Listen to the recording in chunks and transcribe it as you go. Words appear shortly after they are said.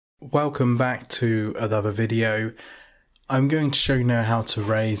Welcome back to another video. I'm going to show you now how to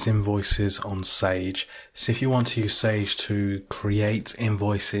raise invoices on Sage. So if you want to use Sage to create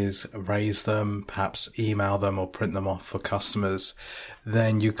invoices, raise them, perhaps email them or print them off for customers,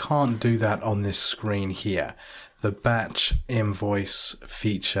 then you can't do that on this screen here. The batch invoice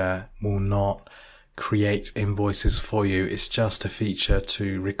feature will not create invoices for you. It's just a feature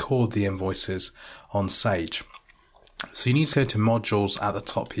to record the invoices on Sage. So you need to go to modules at the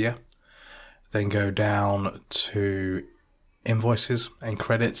top here, then go down to invoices and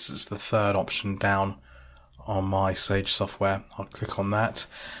credits. It's the third option down on my Sage software. I'll click on that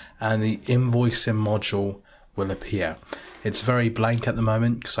and the invoicing module will appear. It's very blank at the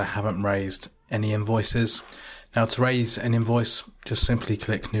moment because I haven't raised any invoices. Now to raise an invoice, just simply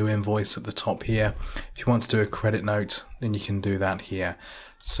click new invoice at the top here. If you want to do a credit note, then you can do that here.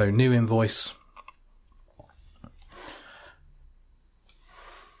 So new invoice.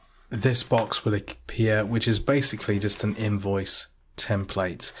 This box will appear, which is basically just an invoice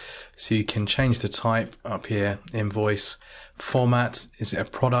template. So you can change the type up here, invoice format. Is it a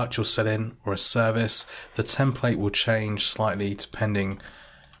product you're selling or a service? The template will change slightly depending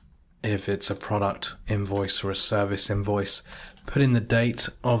if it's a product invoice or a service invoice. Put in the date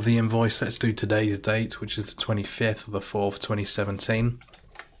of the invoice. Let's do today's date, which is the 25th of the 4th, 2017.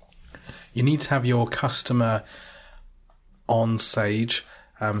 You need to have your customer on Sage.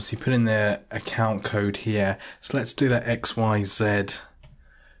 So you put in their account code here. So let's do that XYZ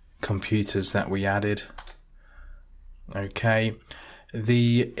computers that we added. Okay.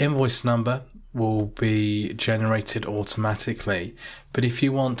 The invoice number will be generated automatically. But if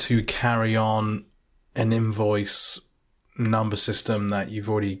you want to carry on an invoice number system that you've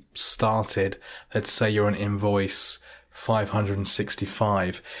already started, let's say you're on invoice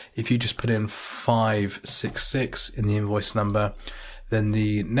 565. If you just put in 566 in the invoice number, then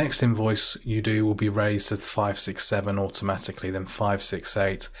the next invoice you do will be raised as 567 automatically, then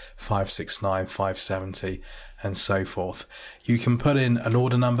 568, 569, 570, and so forth. You can put in an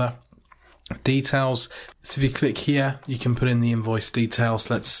order number, details. So if you click here, you can put in the invoice details.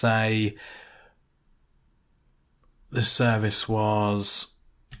 Let's say the service was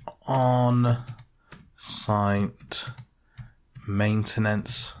on-site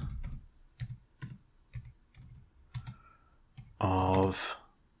maintenance of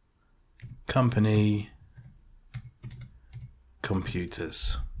company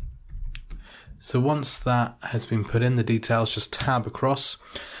computers. So once that has been put in, the details, just tab across.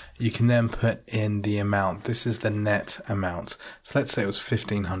 You can then put in the amount. This is the net amount. So let's say it was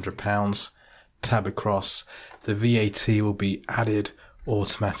 £1,500. Tab across. The VAT will be added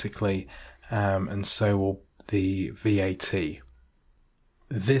automatically, and so will the VAT.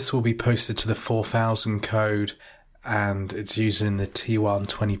 This will be posted to the 4000 code, and it's using the T1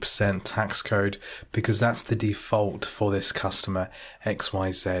 20% tax code because that's the default for this customer,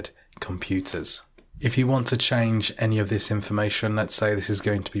 XYZ computers. If you want to change any of this information, let's say this is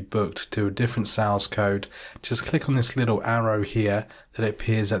going to be booked to a different sales code, just click on this little arrow here that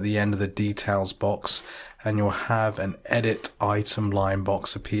appears at the end of the details box, and you'll have an edit item line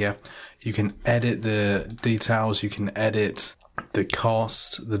box appear. You can edit the details, you can edit the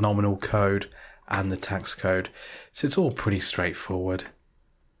cost, the nominal code, and the tax code. So it's all pretty straightforward.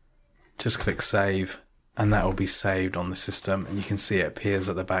 Just click save and that will be saved on the system, and you can see it appears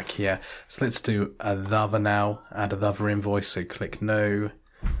at the back here. So let's do another now, add another invoice. So click no.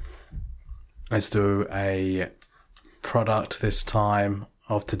 Let's do a product this time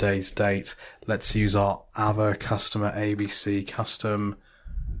of today's date. Let's use our other customer, ABC custom.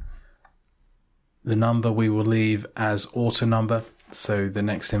 The number we will leave as auto number. So the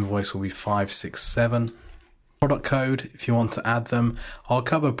next invoice will be 567. Product code, if you want to add them. I'll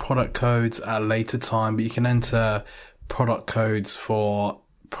cover product codes at a later time, but you can enter product codes for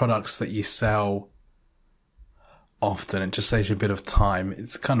products that you sell often. It just saves you a bit of time.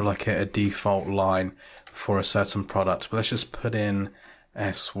 It's kind of like a default line for a certain product. But let's just put in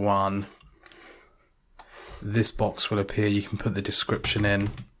S1. This box will appear. You can put the description in.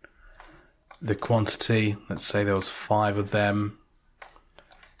 The quantity, let's say there was 5 of them,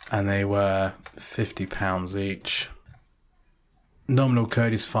 and they were £50 each. Nominal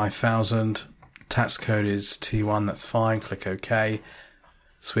code is 5,000. Tax code is T1, that's fine. Click OK.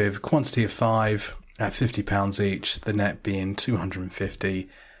 So we have a quantity of 5 at £50 each, the net being 250.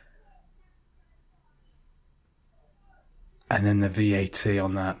 And then the VAT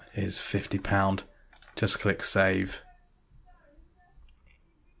on that is £50. Just click save.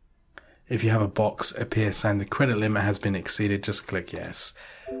 If you have a box appear saying the credit limit has been exceeded, just click yes.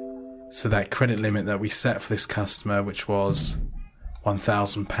 So that credit limit that we set for this customer, which was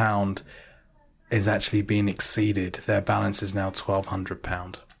 £1,000 is actually being exceeded. Their balance is now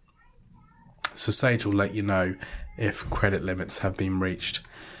 £1,200. So Sage will let you know if credit limits have been reached.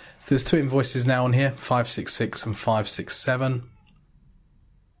 So there's two invoices now on here, 566 and 567.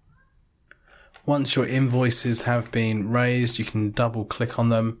 Once your invoices have been raised, you can double click on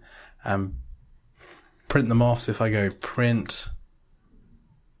them and print them off. So if I go print,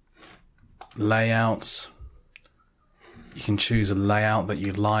 layouts, you can choose a layout that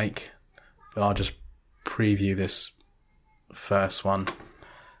you like, but I'll just preview this first one.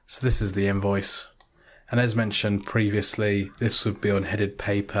 So this is the invoice, and as mentioned previously, this would be on headed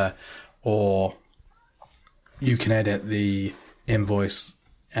paper, or you can edit the invoice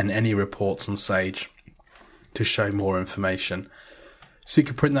and any reports on Sage to show more information. So you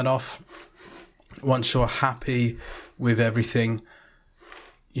can print that off. Once you're happy with everything,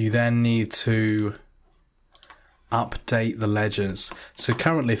 you then need to update the ledgers. So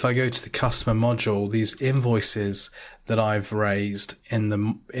currently, if I go to the customer module, these invoices that I've raised in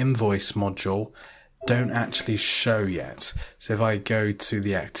the invoice module don't actually show yet. So if I go to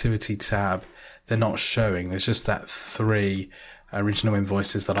the activity tab, they're not showing. There's just that 3 original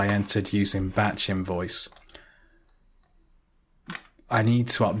invoices that I entered using batch invoice. I need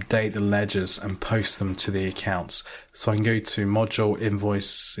to update the ledgers and post them to the accounts. So I can go to module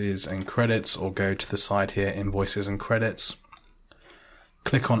invoices and credits, or go to the side here, invoices and credits.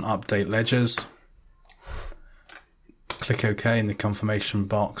 Click on update ledgers. Click OK in the confirmation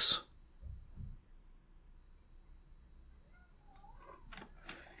box.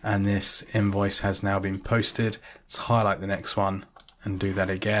 And this invoice has now been posted. Let's highlight the next one and do that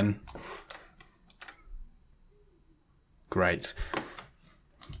again. Great.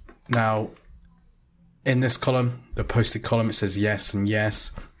 Now, in this column, the posted column, it says yes and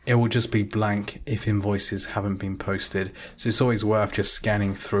yes. It will just be blank if invoices haven't been posted. So it's always worth just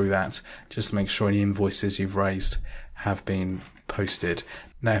scanning through that, just to make sure any invoices you've raised have been posted.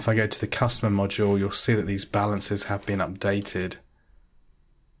 Now, if I go to the customer module, you'll see that these balances have been updated.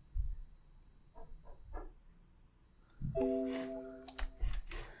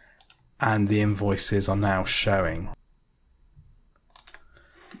 And the invoices are now showing.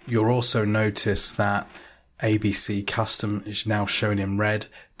 You'll also notice that ABC Custom is now shown in red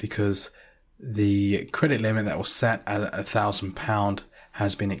because the credit limit that was set at £1,000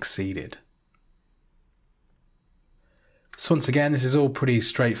 has been exceeded. So once again, this is all pretty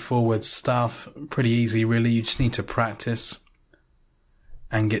straightforward stuff, pretty easy really. You just need to practice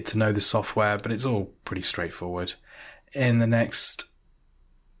and get to know the software, but it's all pretty straightforward. In the next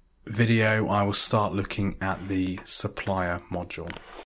video, I will start looking at the supplier module.